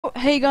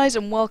Hey guys,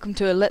 and welcome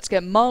to a Let's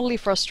Get Mildly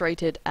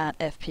Frustrated at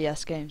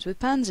FPS Games with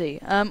Pansy.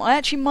 I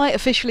actually might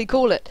officially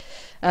call it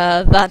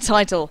that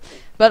title,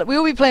 but we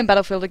will be playing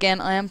Battlefield again.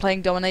 I am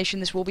playing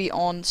Domination. This will be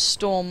on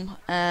Storm,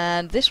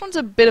 and this one's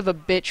a bit of a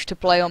bitch to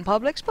play on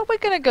Publix, but we're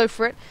gonna go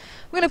for it.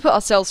 We're gonna put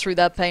ourselves through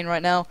that pain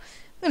right now.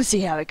 We're gonna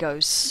see how it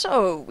goes.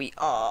 So we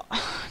are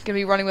gonna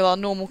be running with our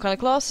normal kind of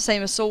class, the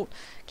same assault,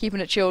 keeping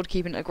it chilled,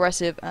 keeping it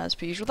aggressive as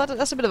per usual.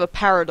 That's a bit of a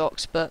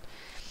paradox, but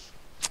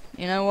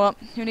you know what?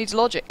 Who needs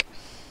logic?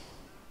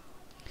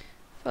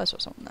 First,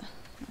 what's something there?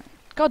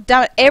 Right. God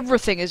damn it,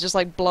 everything is just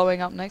like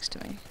blowing up next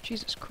to me.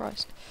 Jesus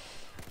Christ.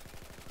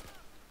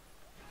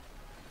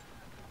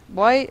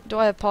 Why do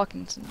I have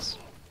Parkinson's?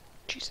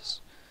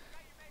 Jesus.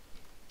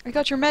 I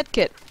got your med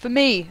kit for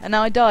me, and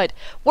now I died.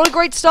 What a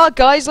great start,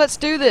 guys! Let's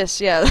do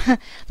this! Yeah,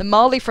 the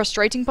mildly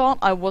frustrating part,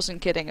 I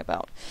wasn't kidding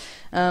about.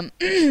 I've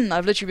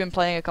literally been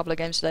playing a couple of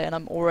games today, and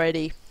I'm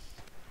already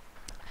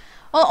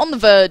on the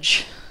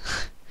verge.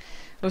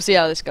 We'll see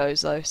how this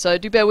goes, though. So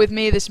do bear with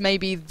me. This may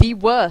be the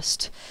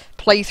worst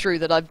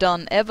playthrough that I've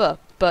done ever,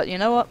 but you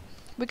know what?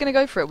 We're gonna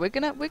go for it. We're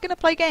gonna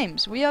play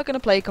games. We are gonna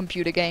play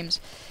computer games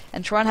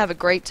and try and have a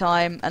great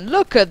time. And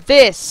look at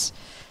this!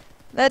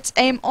 Let's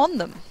aim on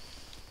them.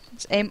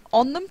 Let's aim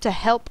on them to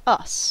help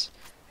us.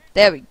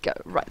 There we go.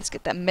 Right, let's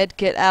get that med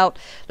kit out.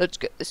 Let's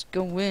get this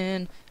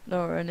going.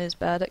 Lauren is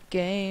bad at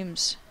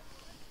games.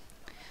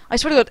 I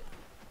swear to God.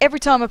 Every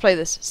time I play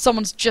this,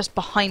 someone's just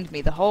behind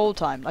me the whole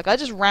time. Like, I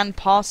just ran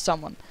past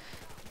someone.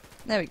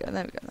 There we go,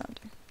 there we go. That'll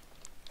do.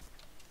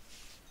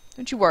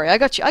 Don't you worry, I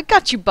got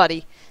you,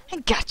 buddy. I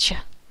got you.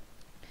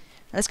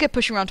 Let's get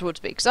pushing around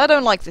towards B, because I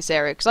don't like this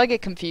area, because I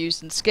get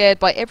confused and scared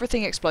by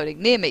everything exploding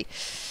near me.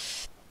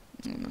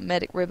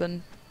 Medic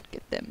ribbon.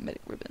 Get them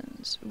medic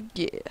ribbons. Ooh,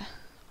 yeah.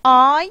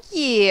 Aw,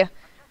 yeah.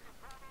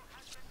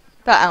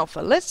 That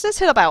Alpha. Let's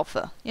hit up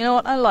Alpha. You know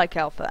what? I like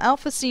Alpha.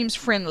 Alpha seems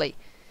friendly.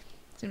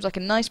 Seems like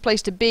a nice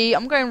place to be.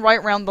 I'm going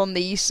right round on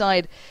the east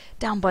side,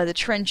 down by the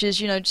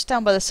trenches, you know, just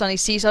down by the sunny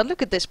seaside.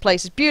 Look at this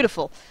place. It's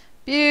beautiful.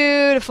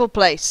 Beautiful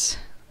place.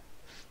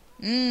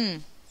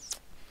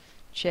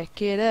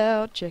 Check it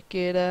out, check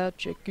it out,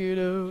 check it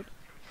out.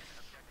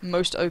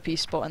 Most OP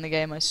spot in the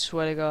game, I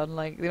swear to God.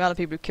 Like, the amount of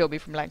people who kill me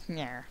from, like,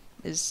 nyah,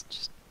 is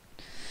just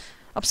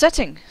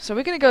upsetting. So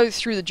we're going to go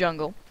through the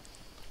jungle,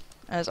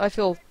 as I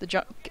feel the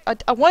jungle...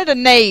 I wanted a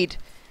nade.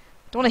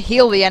 Don't want to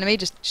heal the enemy,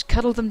 just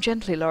cuddle them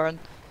gently, Lauren.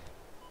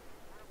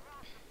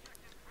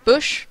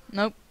 Bush?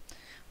 Nope.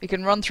 We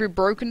can run through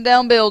broken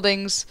down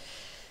buildings.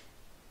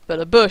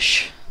 But a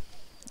bush?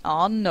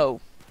 Ah,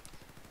 no.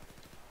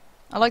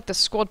 I like the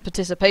squad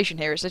participation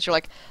here. It's literally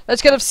like,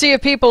 let's get a sea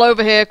of people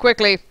over here,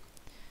 quickly.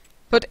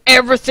 Put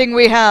everything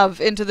we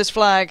have into this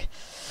flag.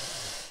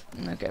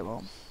 Okay,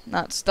 well,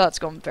 that's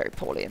gone very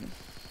poorly. And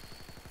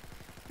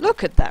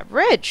look at that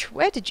reg.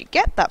 Where did you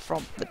get that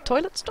from? The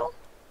toilet stall?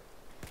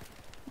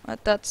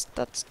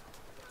 That's...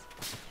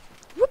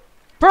 Whoop!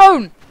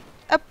 Prone!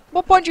 At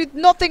what point do you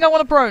not think I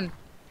want to prone?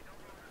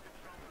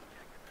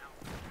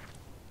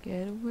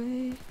 Get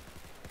away.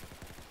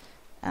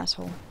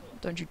 Asshole.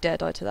 Don't you dare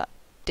die to that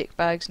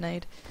dickbag's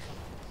nade.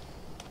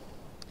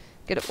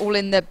 Get it all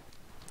in there.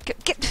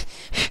 Get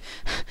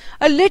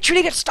I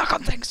literally get stuck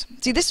on things.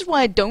 See, this is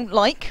why I don't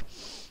like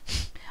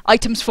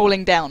items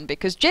falling down,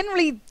 because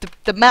generally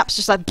the map's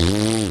just like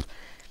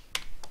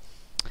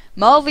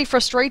mildly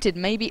frustrated,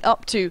 maybe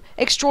up to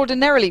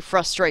extraordinarily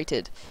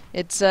frustrated.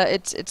 It's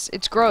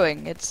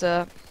growing. It's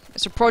a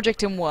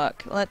project in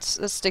work. Let's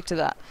stick to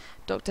that.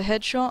 Dr.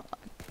 Headshot,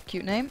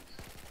 cute name.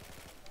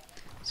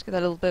 Let's get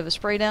that little bit of a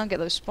spray down. Get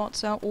those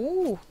spots out.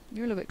 Ooh,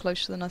 you're a little bit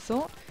closer than I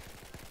thought.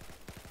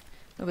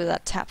 A little bit of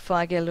that tap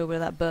fire. Get a little bit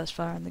of that burst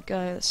fire in the go.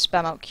 Let's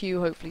spam out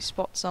Q. Hopefully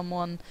spot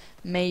someone.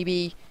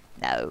 Maybe.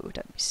 No,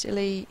 don't be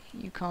silly.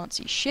 You can't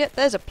see shit.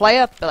 There's a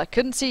player, but I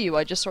couldn't see you.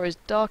 I just saw his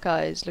dark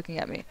eyes looking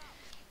at me.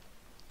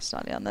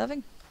 Slightly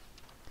unnerving.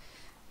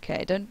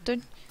 Okay,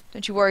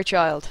 don't you worry,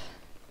 child.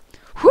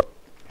 Whoop!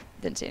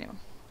 Didn't see anyone.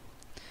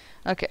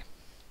 Okay.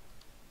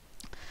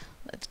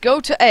 Let's go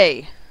to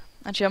A.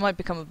 Actually, I might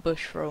become a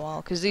bush for a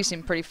while, because these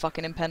seem pretty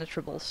fucking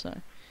impenetrable,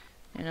 so...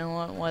 You know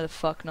what? Why the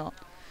fuck not?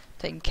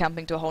 Taking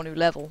camping to a whole new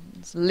level.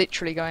 It's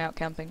literally going out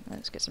camping.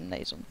 Let's get some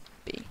nades on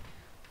B.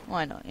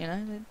 Why not, you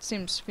know? It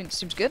seems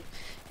good.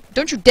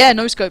 Don't you dare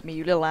no-scope me,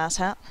 you little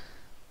asshat.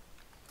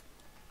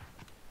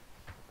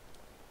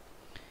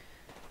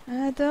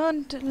 I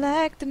don't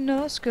like the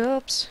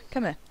no-scopes.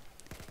 Come here.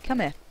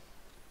 Come here.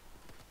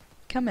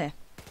 Come here.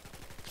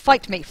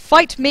 Fight me.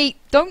 Fight me!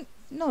 Don't...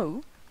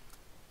 No.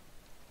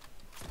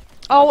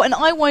 Oh, and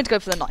I wanted to go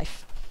for the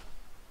knife.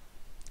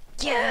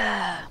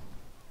 Yeah!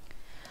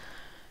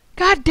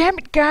 God damn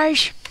it,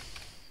 guys!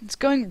 It's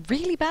going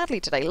really badly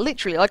today,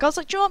 literally. Like, I was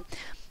like, you know what?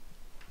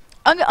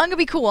 I'm gonna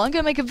be cool. I'm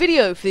gonna make a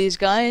video for these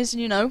guys,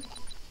 and you know,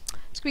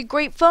 it's gonna be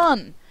great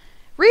fun.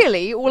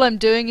 Really, all I'm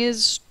doing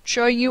is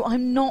showing you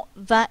I'm not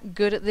that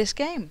good at this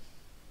game.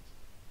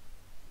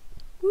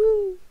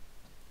 Woo!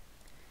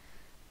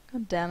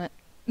 God damn it.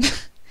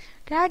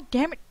 God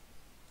damn it.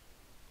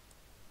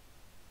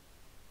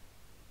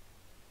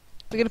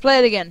 We're gonna play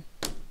it again.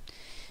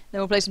 Then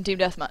we'll play some team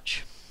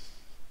deathmatch.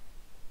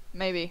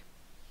 Maybe.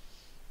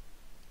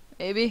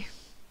 Maybe.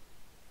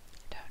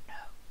 Don't know.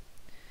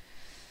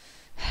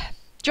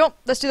 Jump!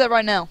 Let's do that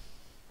right now.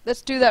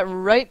 Let's do that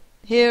right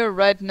here,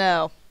 right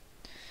now.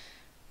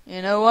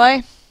 You know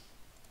why?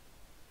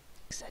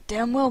 Because I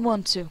damn well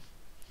want to.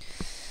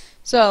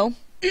 So,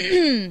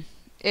 in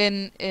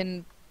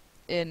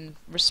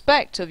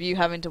respect of you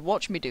having to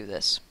watch me do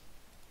this,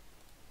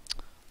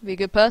 be a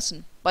good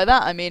person. By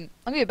that I mean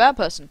I'm gonna be a bad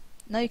person.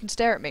 Now you can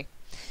stare at me.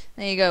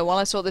 There you go. While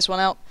I sort this one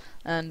out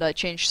and I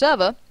change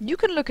server, you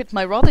can look at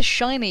my rather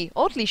shiny,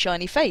 oddly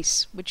shiny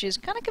face, which is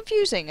kind of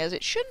confusing as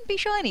it shouldn't be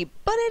shiny,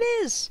 but it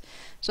is.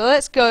 So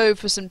let's go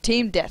for some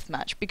team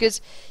deathmatch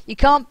because you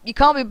can't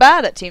be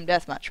bad at team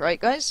deathmatch, right,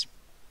 guys?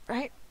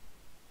 Right?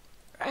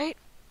 Right?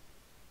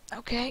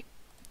 Okay.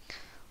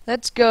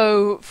 Let's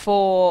go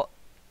for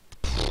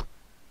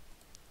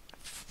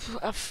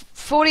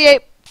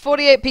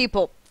 48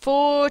 people.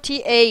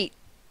 48.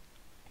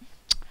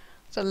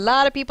 That's a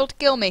lot of people to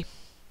kill me.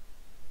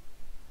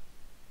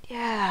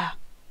 Yeah.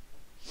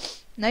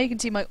 Now you can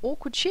see my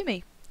awkward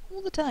shimmy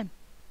all the time.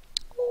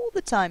 All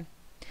the time.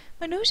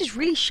 My nose is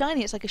really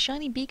shiny. It's like a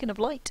shiny beacon of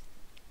light.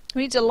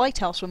 Who needs a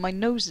lighthouse when my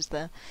nose is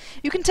there?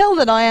 You can tell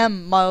that I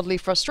am mildly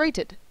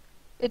frustrated.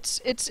 It's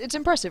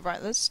impressive,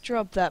 right? Let's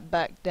drop that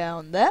back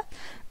down there.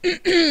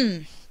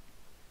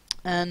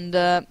 And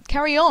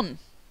carry on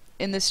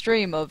in this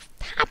stream of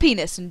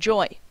happiness and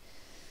joy.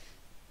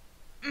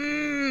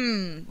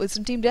 With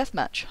some team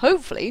deathmatch.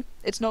 Hopefully,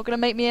 it's not going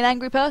to make me an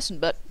angry person,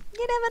 but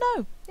you never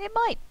know. It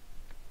might.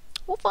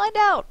 We'll find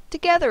out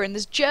together in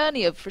this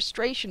journey of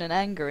frustration and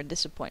anger and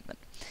disappointment.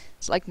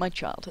 It's like my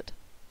childhood.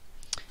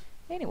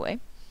 Anyway,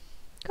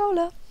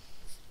 cola.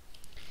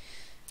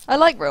 I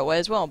like Railway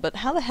as well, but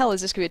how the hell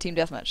is this going to be a team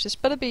deathmatch? This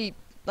better be,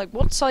 like,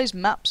 what size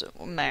maps?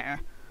 Meh.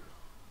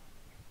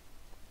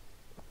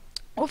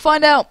 We'll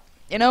find out.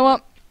 You know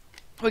what?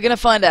 We're going to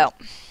find out.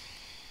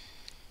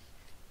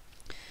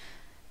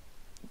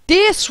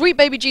 Dear sweet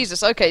baby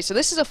Jesus. Okay, so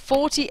this is a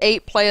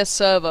 48-player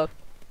server.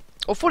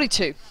 Or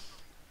 42.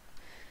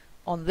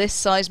 On this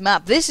size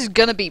map. This is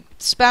going to be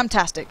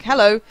spamtastic.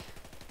 Hello.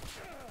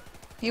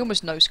 He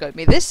almost no-scoped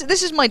me. This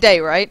is my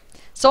day, right?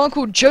 Someone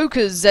called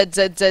Joker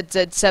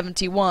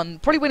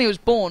ZZZZ71, probably when he was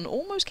born,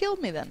 almost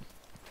killed me then.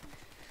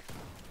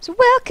 So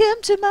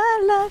welcome to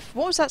my life.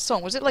 What was that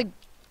song? Was it like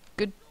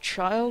Good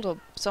Child or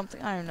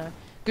something? I don't know.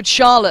 Good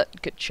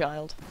Charlotte. Good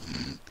Child.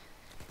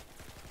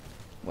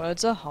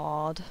 Words are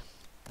hard.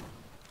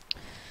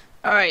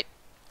 Alright.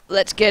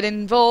 Let's get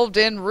involved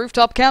in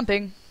rooftop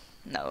camping.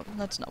 No,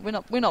 that's not.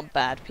 We're not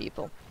bad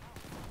people.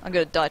 I'm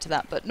gonna die to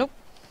that, but nope.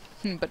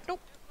 But nope.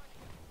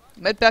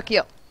 Med back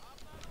here.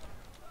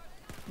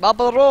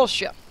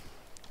 Barbarossa.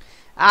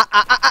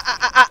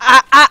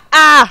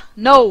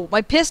 No,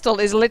 my pistol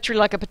is literally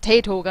like a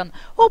potato gun.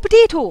 Oh,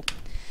 potato!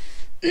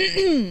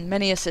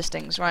 Many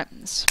assistings, right?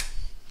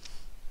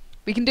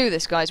 We can do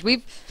this, guys.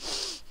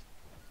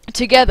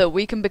 Together,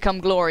 we can become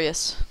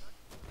glorious.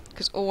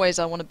 Because always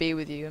I want to be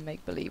with you and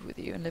make believe with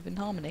you and live in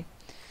harmony.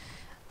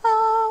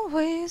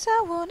 Always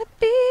I want to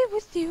be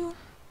with you.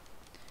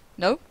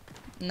 No,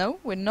 no,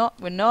 we're not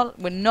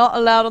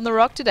allowed on the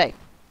rock today.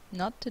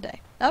 Not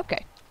today.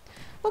 Okay.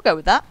 We'll go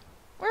with that.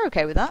 We're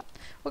okay with that.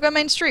 We'll go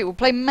main street. We'll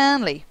play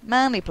manly.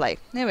 Manly play.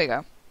 There we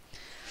go.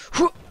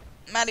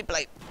 Manly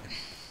play.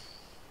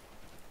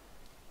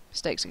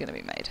 Mistakes are going to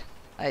be made.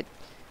 Like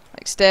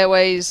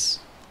stairways.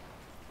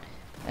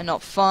 They're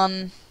not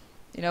fun.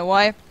 You know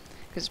why?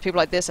 Because there's people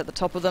like this at the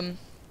top of them.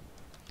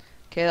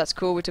 Okay, that's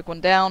cool. We took one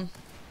down.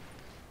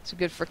 It's a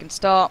good freaking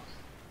start.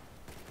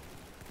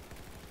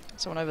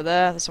 There's someone over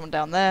there. There's someone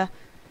down there.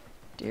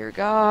 Dear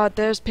God,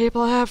 there's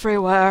people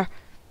everywhere.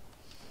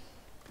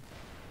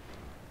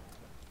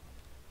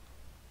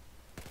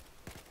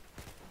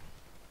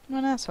 I'm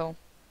an asshole.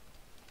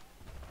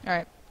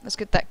 Alright, let's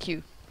get that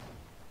Q.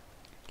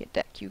 Get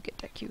that Q, get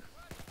that Q.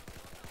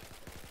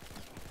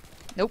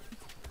 Nope.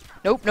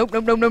 Nope, nope,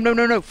 nope, nope, nope, no,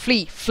 no, no.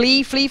 Flee,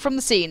 flee, flee from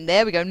the scene.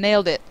 There we go,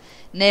 nailed it.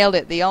 Nailed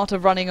it, the art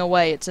of running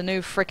away. It's a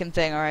new frickin'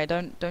 thing, alright?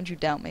 Don't you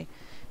doubt me.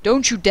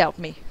 Don't you doubt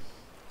me.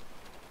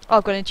 Oh,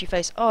 I've got an itchy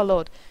face. Oh,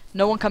 Lord.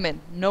 No one come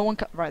in. No one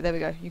come... Right, there we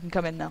go. You can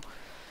come in now.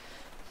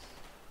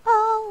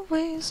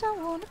 Always I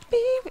wanna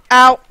be with...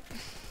 Ow!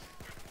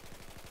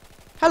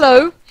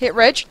 Hello, hit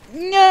reg.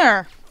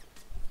 Nyah.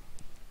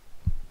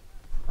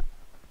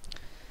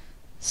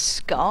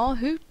 Scar?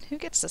 Who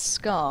gets the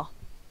scar?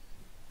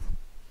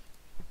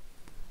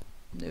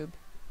 Noob.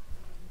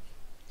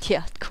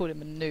 Yeah, I called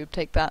him a noob.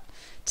 Take that.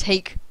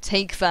 Take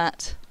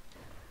that.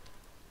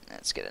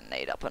 Let's get a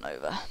nade up and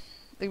over.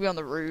 They'll be on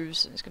the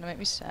roofs, and it's gonna make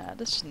me sad.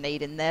 Let's just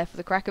nade in there for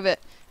the crack of it.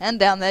 And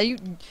down there,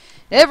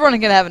 everyone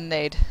can have a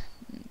nade.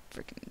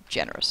 Freaking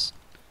generous.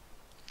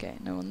 Okay,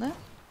 no one there.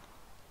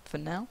 For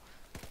now.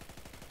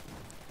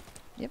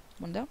 Yep,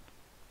 one down.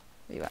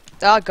 Where you at?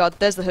 Ah, God,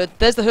 there's the hood.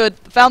 There's the hood.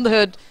 Found the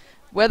hood.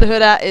 Where the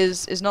hood at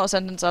is not a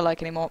sentence I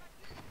like anymore.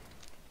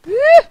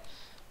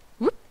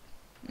 Whoop.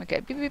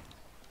 Okay, beep beep.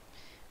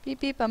 Beep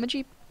beep, I'm a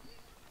jeep.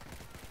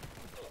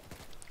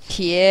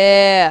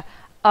 Yeah!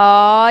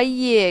 Ah,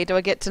 yeah. Do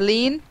I get to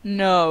lean?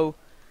 No.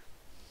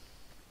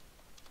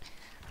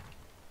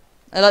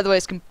 I like the way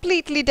it's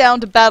completely down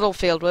to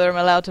Battlefield whether I'm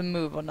allowed to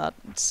move or not.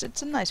 It's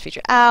a nice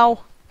feature.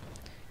 Ow!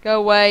 Go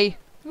away.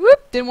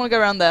 Whoop! Didn't want to go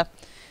around there.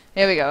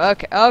 Here we go.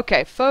 Okay,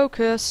 okay.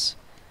 Focus.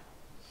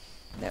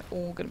 They're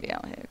all gonna be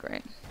out here.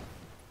 Great.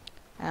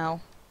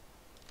 Ow.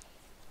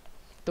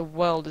 The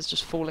world is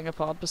just falling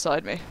apart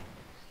beside me.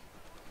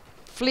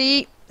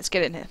 Flee! Let's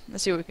get in here.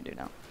 Let's see what we can do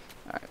now.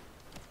 Alright.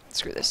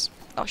 Screw this.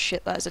 Oh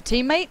shit, that is a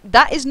teammate?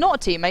 That is not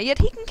a teammate, yet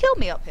he can kill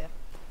me up here.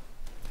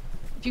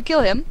 If you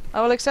kill him,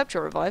 I will accept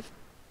your revive.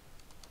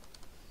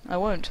 I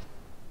won't.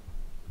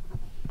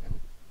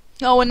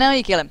 Oh, and now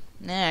you kill him.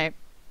 No.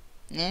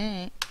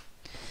 No.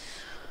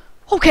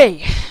 Okay.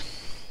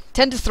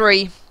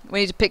 10-3. We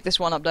need to pick this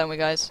one up, don't we,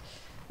 guys?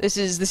 This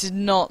is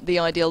not the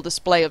ideal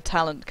display of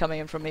talent coming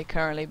in from me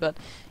currently, but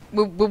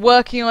we're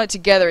working on it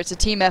together. It's a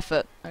team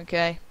effort,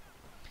 okay?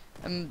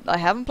 I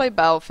haven't played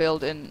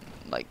Battlefield in,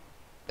 like,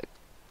 a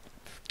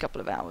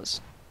couple of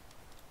hours.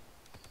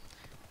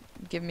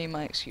 Give me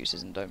my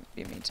excuses and don't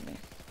be mean to me.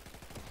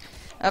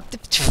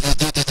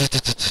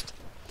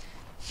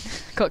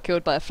 Got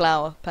killed by a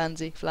flower.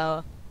 Pansy.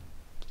 Flower.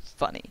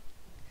 Funny.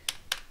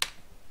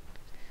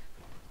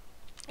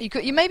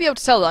 You may be able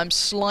to tell that I'm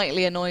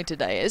slightly annoyed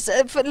today. It's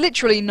for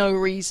literally no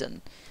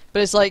reason.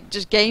 But it's like,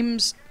 just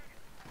games...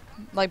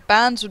 Like,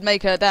 bands would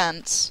make her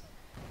dance.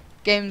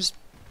 Games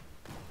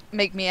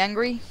make me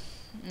angry.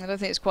 I don't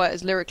think it's quite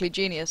as lyrically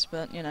genius,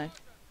 but, you know.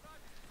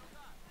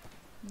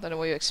 I don't know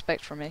what you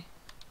expect from me.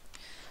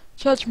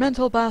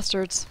 Judgmental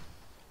bastards.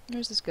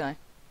 Where's this guy?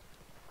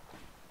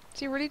 Is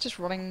he really just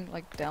running,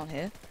 like, down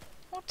here?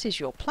 What is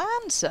your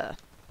plan, sir?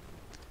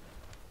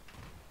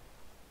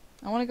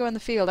 I want to go in the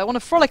field. I want to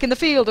frolic in the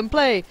field and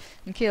play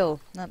and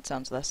kill. That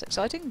sounds less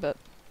exciting, but...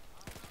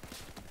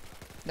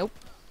 Nope.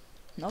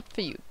 Not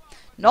for you.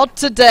 Not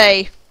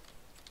today!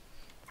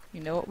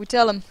 You know what we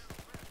tell him.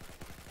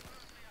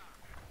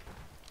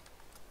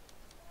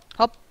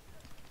 Hop.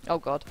 Oh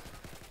god.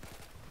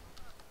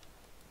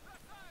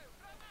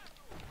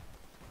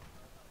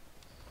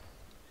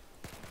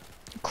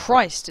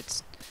 Christ,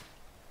 it's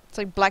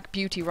like Black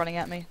Beauty running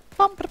at me.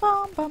 Bum, ba,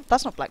 bum, bum.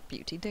 That's not Black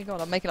Beauty, dear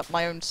god, I'm making up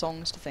my own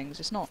songs to things.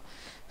 It's not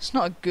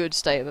a good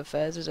state of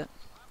affairs, is it?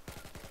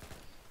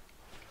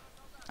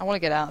 I want to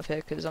get out of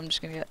here because I'm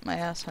just going to get my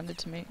ass handed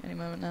to me any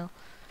moment now.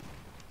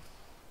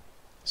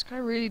 Is this guy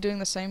really doing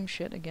the same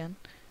shit again?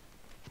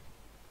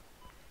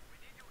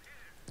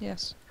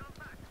 Yes.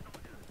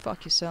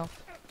 Fuck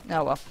yourself.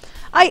 Oh well.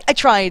 I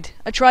tried.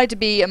 I tried to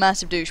be a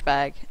massive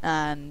douchebag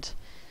and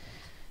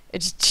it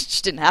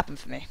just didn't happen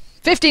for me.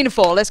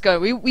 15-4, let's go.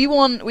 We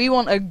want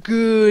a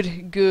good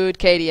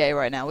KDA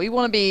right now. We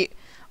want to be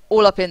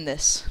all up in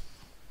this.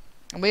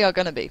 And we are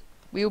gonna be.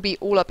 We will be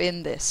all up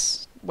in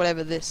this.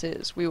 Whatever this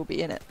is, we will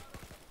be in it.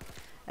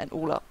 And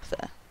all up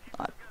there.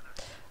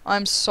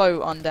 I'm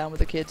so undown with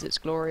the kids, it's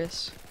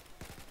glorious.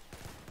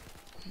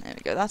 There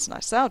we go, that's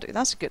nice. That'll do.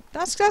 That's good.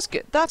 That's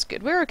good. That's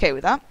good. We're okay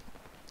with that.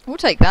 We'll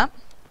take that.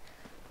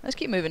 Let's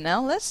keep moving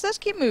now. Let's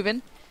keep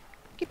moving.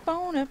 Keep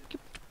on up,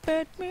 keep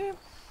moving.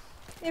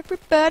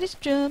 Everybody's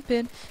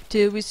jumping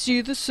till we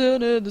see the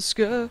sun in the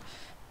sky.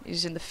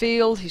 He's in the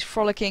field, he's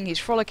frolicking, he's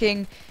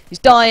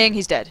dying,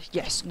 he's dead.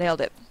 Yes,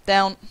 nailed it.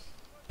 Down.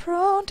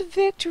 Prone to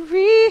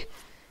victory.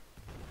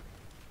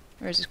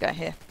 Where is this guy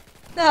here?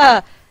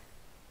 Ah!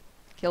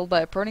 Killed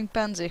by a proning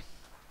pansy.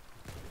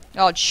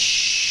 Oh,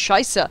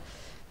 scheisse.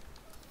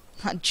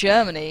 That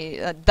Germany.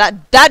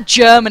 That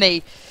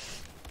Germany!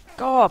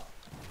 God.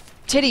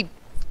 Titty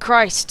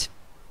Christ.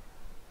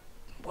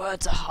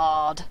 Words are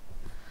hard.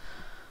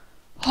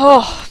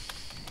 Oh,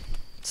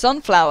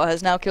 Sunflower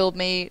has now killed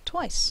me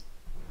twice.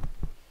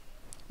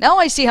 Now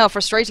I see how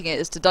frustrating it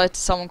is to die to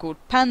someone called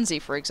Pansy,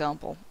 for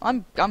example.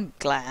 I'm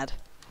glad.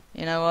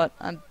 You know what?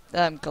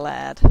 I'm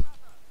glad.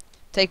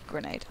 Take a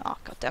grenade. Oh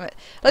god damn it!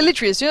 Like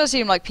literally, as soon as I see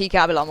him like peek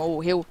out, I'm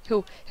oh he'll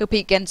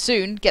peek again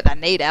soon. Get that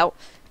nade out.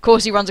 Of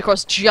course, he runs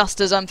across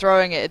just as I'm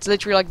throwing it. It's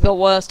literally like the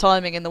worst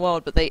timing in the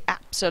world, but they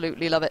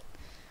absolutely love it.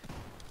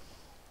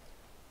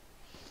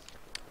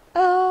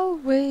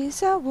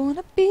 Always I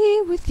wanna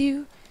be with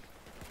you.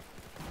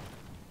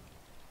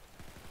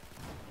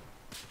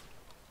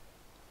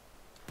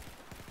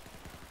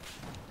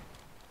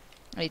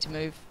 I need to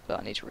move, but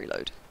I need to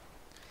reload.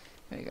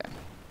 Here we go.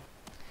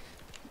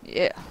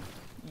 Yeah.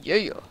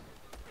 Yeah.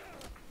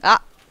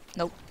 Ah!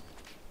 Nope.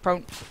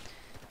 Prone.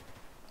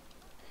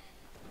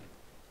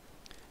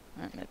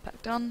 Alright, med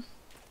pack done.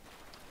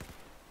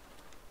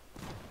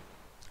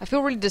 I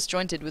feel really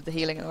disjointed with the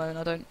healing at the moment.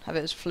 I don't have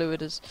it as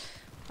fluid as...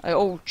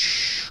 oh,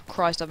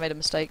 Christ, I've made a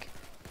mistake.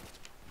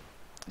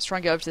 Let's try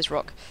and get over to this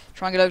rock.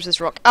 Try and get over to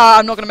this rock. Ah,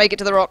 I'm not going to make it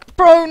to the rock.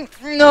 Prone!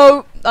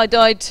 No! I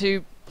died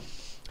to...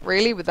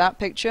 Really? With that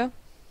picture?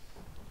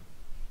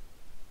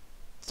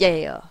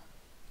 Yeah.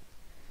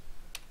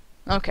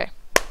 Okay.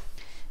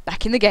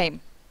 Back in the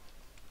game.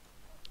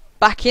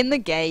 Back in the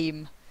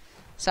game.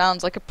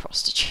 Sounds like a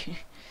prostitute.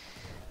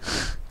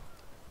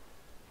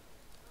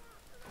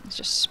 It's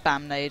just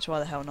spam nades, why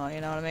the hell not, you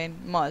know what I mean?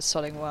 Might as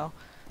sodding well.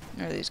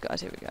 Where are these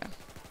guys? Here we go.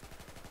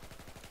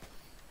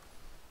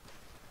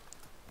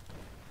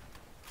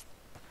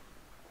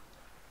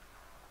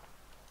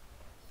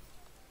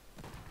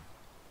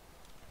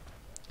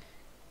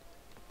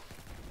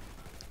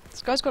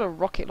 This guy's got a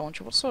rocket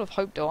launcher. What sort of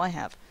hope do I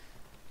have?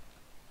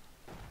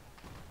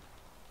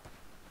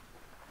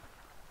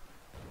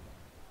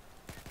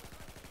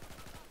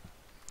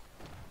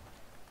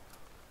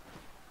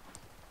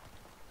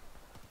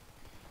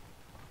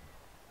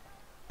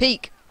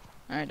 Peek!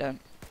 I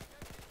don't.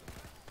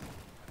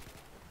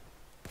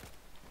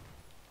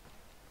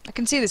 I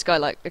can see this guy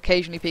like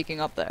occasionally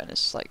peeking up there, and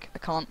it's just like I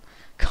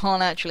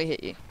can't actually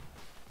hit you.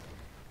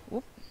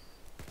 Whoop.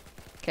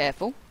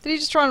 Careful. Did he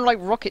just try and like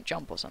rocket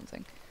jump or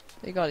something?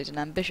 Dear God, he's an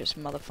ambitious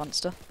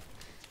motherfunster.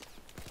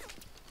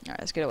 Alright,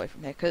 let's get away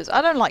from here, because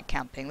I don't like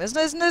camping.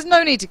 There's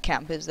no need to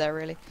camp, is there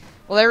really?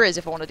 Well, there is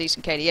if I want a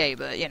decent KDA,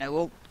 but you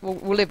know,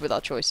 we'll live with our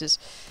choices.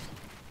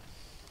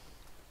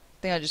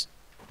 I think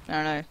I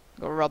don't know,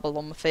 got rubble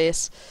on my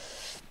face.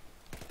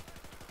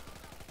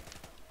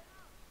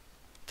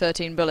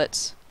 13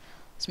 bullets.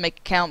 Let's make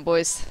it count,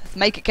 boys. Let's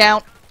make it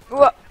count.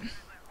 Whoa.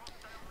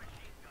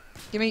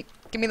 Give me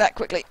that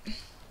quickly.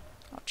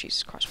 Oh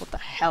Jesus Christ! What the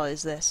hell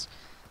is this?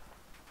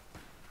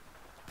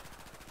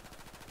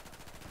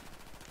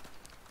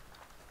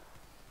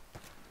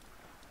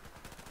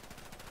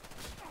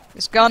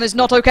 This gun is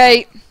not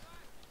okay.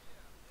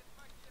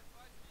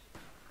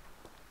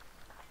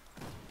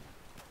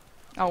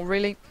 Oh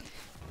really?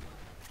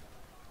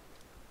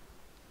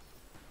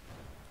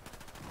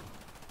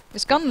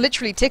 This gun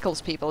literally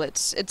tickles people.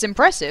 It's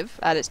impressive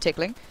at its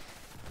tickling,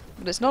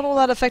 but it's not all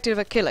that effective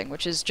at killing,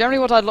 which is generally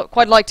what I'd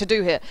quite like to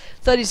do here.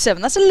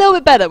 37. That's a little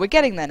bit better. We're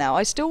getting there now.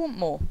 I still want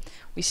more.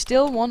 We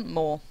still want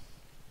more.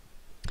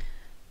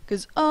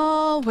 'Cause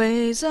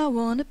always I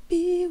wanna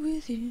be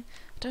with you.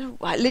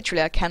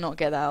 Literally, I cannot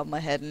get that out of my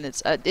head, and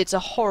it's a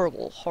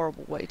horrible,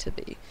 horrible way to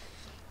be.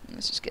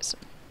 Let's just get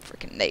some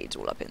freaking nades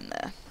all up in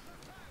there.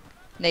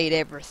 Nade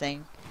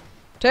everything.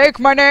 Take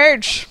my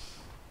nades!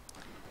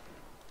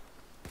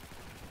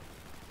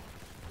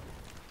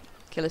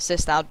 Kill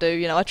assist, that'll do.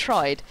 You know, I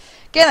tried.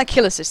 Getting that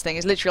kill assist thing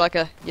is literally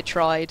like you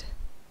tried.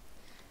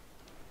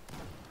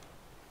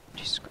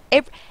 Jesus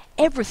Christ.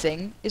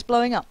 Everything is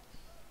blowing up.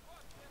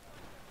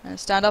 And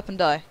stand up and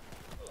die.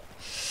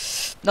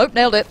 Nope,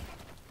 nailed it.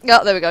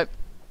 Oh, there we go.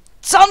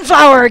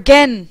 Sunflower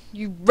again!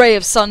 You ray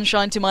of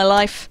sunshine to my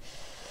life.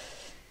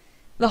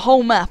 The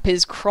whole map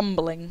is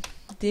crumbling.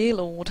 Dear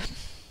Lord.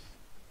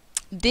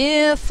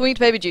 Dear sweet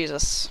baby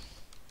Jesus.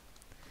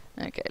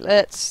 Okay,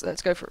 let's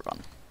go for a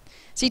run.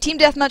 See, Team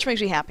Deathmatch makes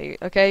me happy,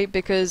 okay?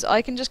 Because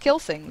I can just kill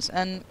things,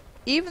 and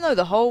even though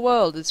the whole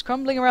world is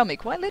crumbling around me,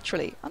 quite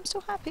literally, I'm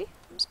still happy.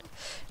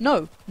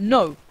 No,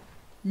 no,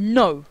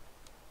 no,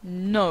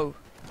 no.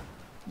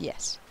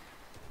 Yes.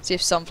 See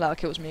if Sunflower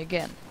kills me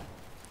again.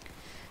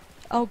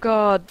 Oh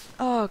God.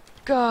 Oh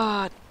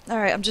God.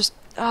 Alright, I'm just...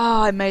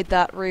 Oh, I made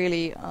that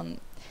really... Oh,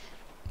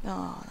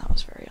 that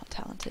was very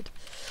untalented.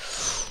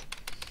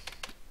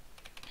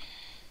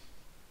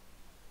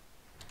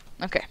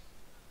 Okay.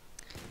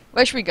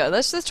 Where should we go?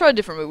 Let's try a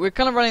different route. We're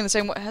kind of running the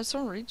same way. Has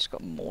someone really just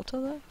got mortar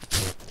there?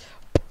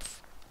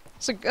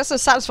 That's a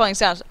satisfying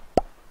sound.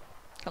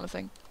 Kind of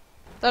thing.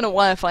 Don't know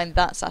why I find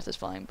that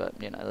satisfying, but,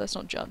 you know, let's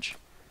not judge.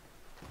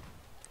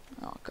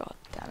 Oh God,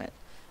 damn it.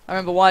 I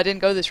remember why I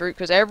didn't go this route,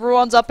 because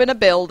everyone's up in a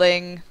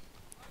building.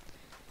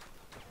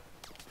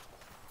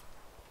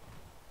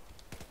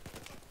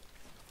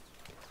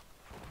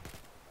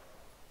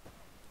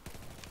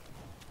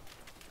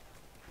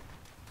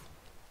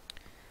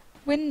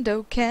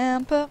 Window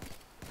camper.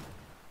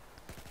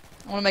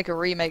 I want to make a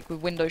remake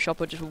with Window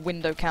Shopper, just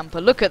Window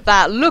Camper. Look at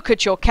that. Look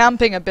at your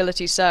camping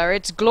ability, sir.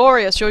 It's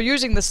glorious. You're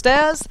using the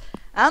stairs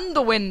and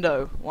the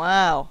window.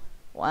 Wow.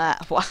 Wow.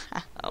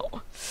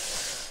 Wow.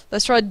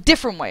 Let's try a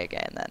different way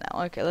again there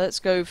now. Okay, let's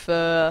go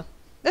for...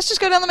 Let's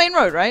just go down the main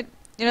road, right?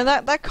 You know,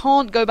 that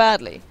can't go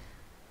badly.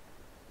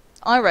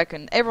 I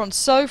reckon everyone's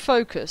so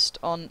focused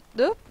on...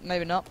 Oh,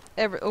 maybe not.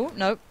 Oh,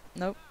 nope.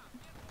 Nope.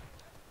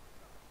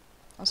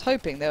 I was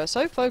hoping they were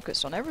so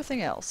focused on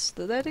everything else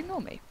that they'd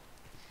ignore me.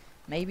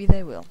 Maybe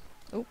they will.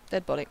 Oh,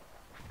 dead body.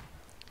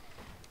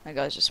 That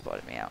guy's just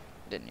spotted me out,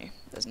 didn't you?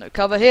 There's no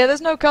cover here,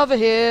 there's no cover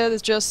here,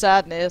 there's just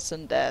sadness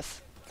and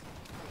death.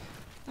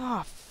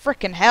 Ah,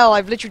 frickin' hell,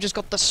 I've literally just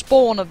got the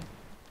spawn of...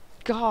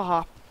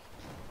 God.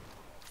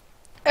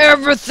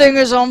 Everything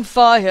is on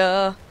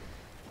fire.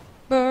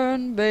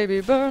 Burn,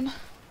 baby, burn.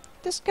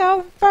 Just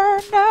go and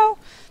burn now.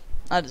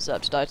 I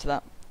deserve to die to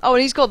that. Oh,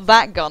 and he's got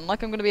that gun,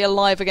 like I'm gonna be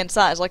alive against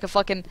that. It's like a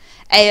fucking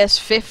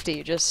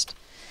AS-50, just...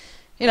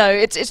 You know,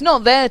 it's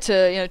not there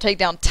to, you know, take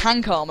down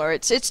tank armor,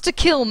 it's to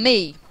kill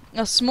me.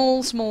 A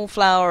small, small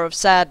flower of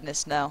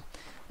sadness now.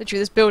 Literally,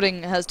 this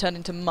building has turned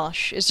into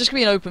mush. It's just gonna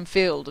be an open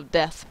field of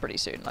death pretty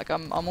soon. Like,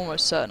 I'm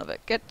almost certain of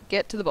it.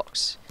 Get to the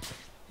box.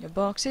 Your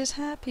box is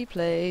happy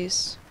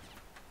place.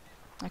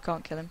 I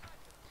can't kill him.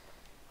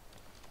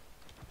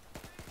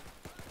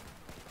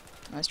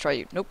 Let's try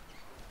you. Nope.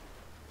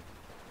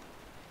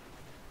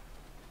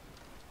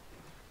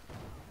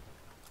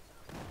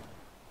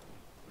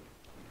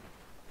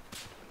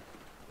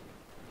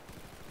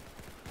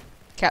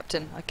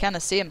 Captain, I kinda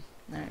see him.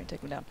 Alright,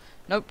 take him down.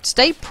 Nope,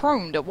 stay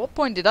prone. At what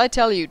point did I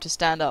tell you to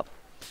stand up?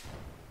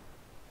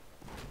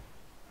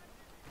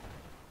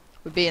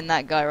 We're being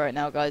that guy right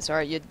now, guys.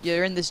 Alright,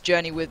 you're in this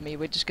journey with me.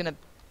 We're just gonna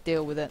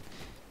deal with it.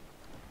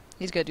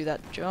 He's gonna do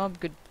that job.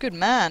 Good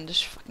man.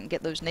 Just fucking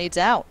get those nades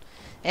out.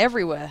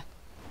 Everywhere.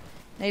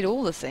 Nade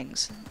all the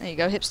things. There you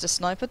go, hipster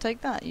sniper.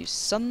 Take that, you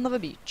son of a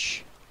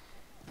bitch.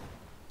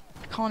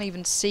 I can't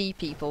even see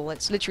people.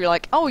 It's literally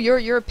like, oh,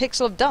 you're a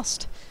pixel of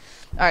dust.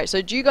 Alright,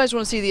 so do you guys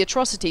want to see the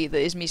atrocity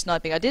that is me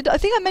sniping? I think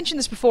I mentioned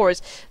this before,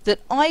 is that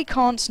I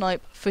can't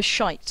snipe for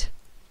shite.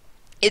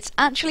 It's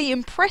actually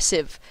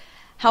impressive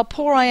how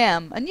poor I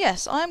am. And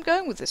yes, I am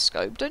going with this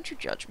scope. Don't you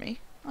judge me.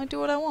 I do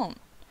what I want.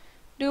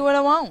 Do what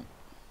I want.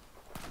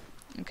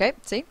 Okay,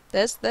 see?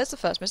 There's the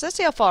first miss. Let's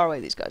see how far away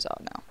these guys are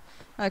now.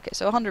 Okay,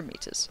 so 100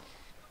 meters.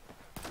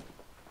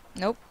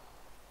 Nope.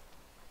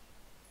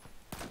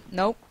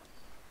 Nope.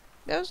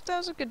 That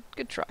was a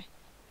good try.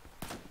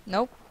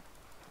 Nope.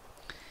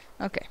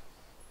 Okay.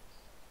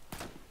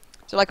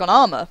 So like on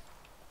armor,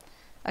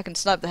 I can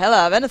snipe the hell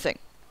out of anything.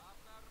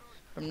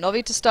 From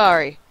Novi to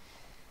Starry.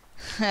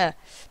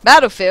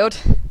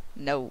 Battlefield?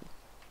 No.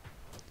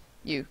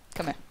 You,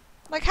 come here.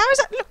 Like, how is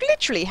that? Look,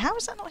 literally, how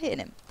is that not hitting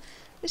him?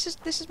 This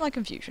is my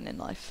confusion in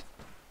life.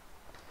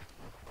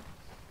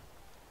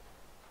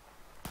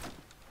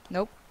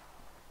 Nope.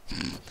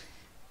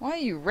 Why are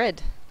you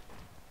red?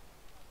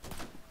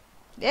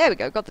 There we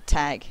go, got the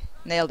tag.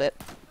 Nailed it.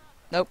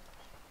 Nope.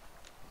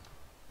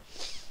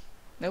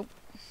 Nope.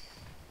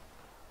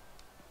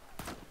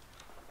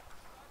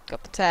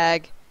 Got the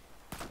tag.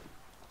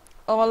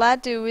 All I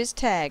do is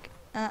tag.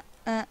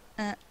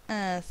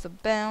 So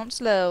bounce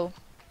low.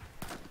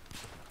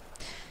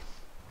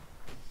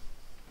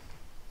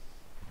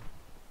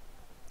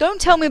 Don't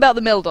tell me about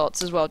the mill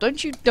dots as well.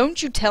 Don't you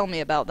tell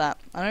me about that.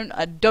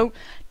 I don't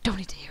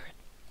need to hear it.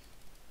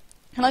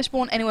 Can I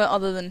spawn anywhere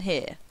other than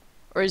here?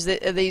 Or are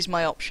these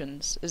my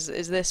options? Is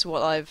this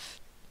what I've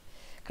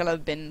kind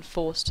of been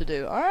forced to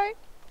do? Alright.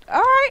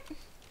 Alright.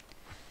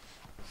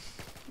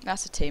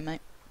 That's a teammate.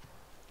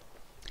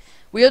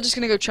 We are just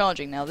gonna go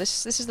charging now.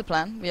 This is the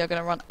plan. We are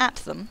gonna run at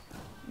them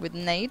with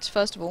nades,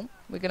 first of all.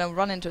 We're gonna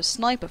run into a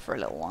sniper for a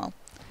little while.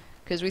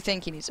 Because we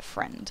think he needs a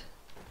friend.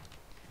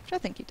 Which I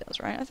think he does,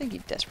 right? I think he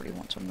desperately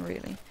wants one,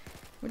 really.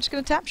 We're just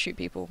gonna tap shoot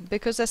people,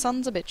 because their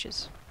sons are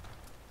bitches.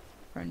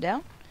 Prone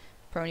down.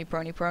 Prony,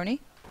 prony,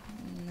 prony.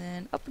 And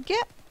then up we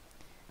get.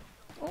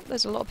 Oh,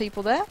 there's a lot of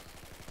people there.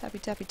 Tappy,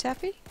 tappy,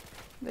 tappy.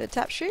 Bit of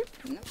tap shoot.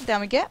 Down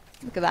we get.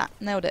 Look at that.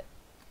 Nailed it.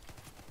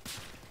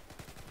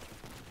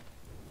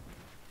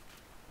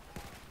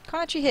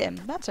 Can't actually hit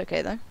him. That's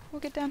okay, though. We'll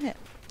get down here.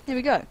 Here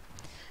we go.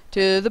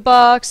 To the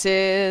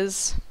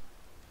boxes.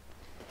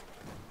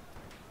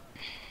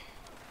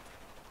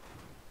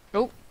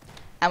 Oh,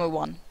 and we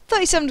won.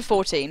 37 to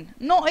 14.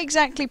 Not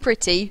exactly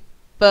pretty,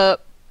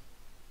 but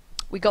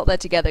we got there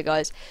together,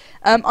 guys.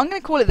 I'm going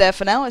to call it there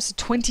for now. It's a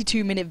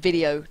 22-minute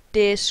video.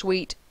 Dear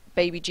sweet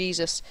baby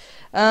Jesus.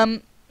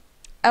 And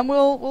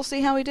we'll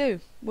see how we do.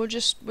 We're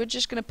just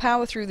going to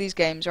power through these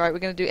games. All right, we're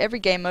going to do every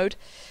game mode.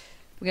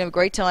 We're going to have a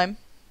great time.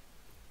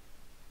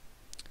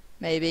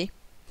 Maybe.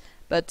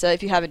 But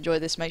if you have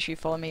enjoyed this, make sure you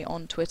follow me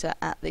on Twitter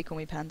at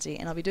PleasecallmePansy,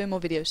 and I'll be doing more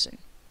videos soon.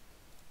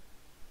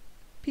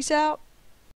 Peace out.